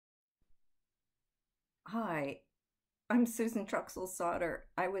Hi, I'm Susan Sauter.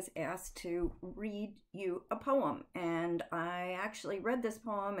 I was asked to read you a poem, and I actually read this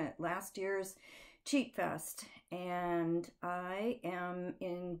poem at last year's Cheat Fest, and I am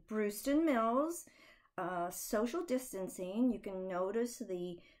in Brewston Mills, social distancing. You can notice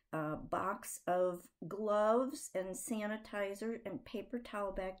the box of gloves and sanitizer and paper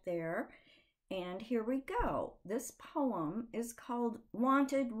towel back there. And here we go. This poem is called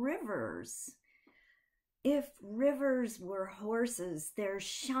Wanted Rivers. If rivers were horses, their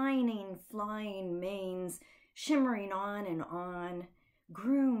shining, flying manes shimmering on and on,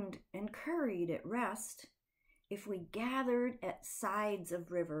 groomed and curried at rest, if we gathered at sides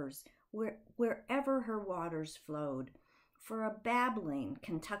of rivers, wherever her waters flowed, for a babbling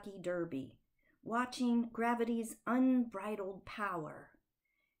Kentucky Derby, watching gravity's unbridled power,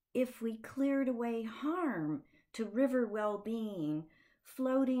 if we cleared away harm to river well-being,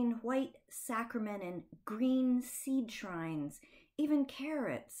 floating white sacrament and green seed shrines, even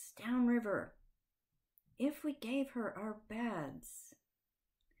carrots downriver, if we gave her our beds.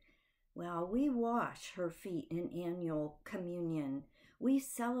 Well, we wash her feet in annual communion. We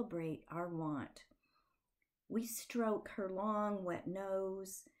celebrate our want. We stroke her long, wet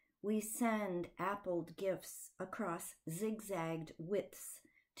nose. We send appled gifts across zigzagged widths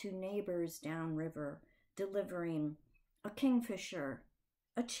to neighbors downriver, delivering a kingfisher,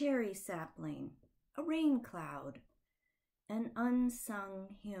 a cherry sapling, a rain cloud, an unsung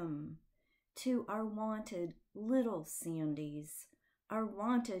hymn to our wanted little Sandys, our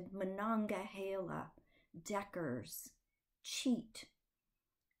wanted Monongahela, Deckers, Cheat,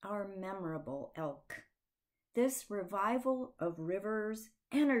 our memorable elk. This revival of rivers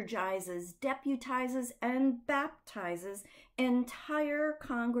energizes, deputizes, and baptizes entire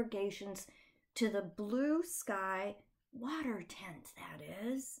congregations to the blue sky water tent, that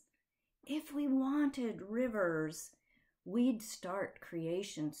is. If we wanted rivers, we'd start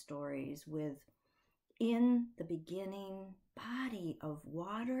creation stories with in the beginning, body of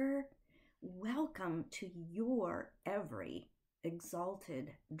water, welcome to your every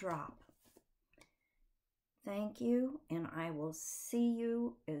exalted drop. Thank you, and I will see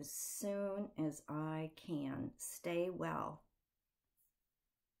you as soon as I can. Stay well.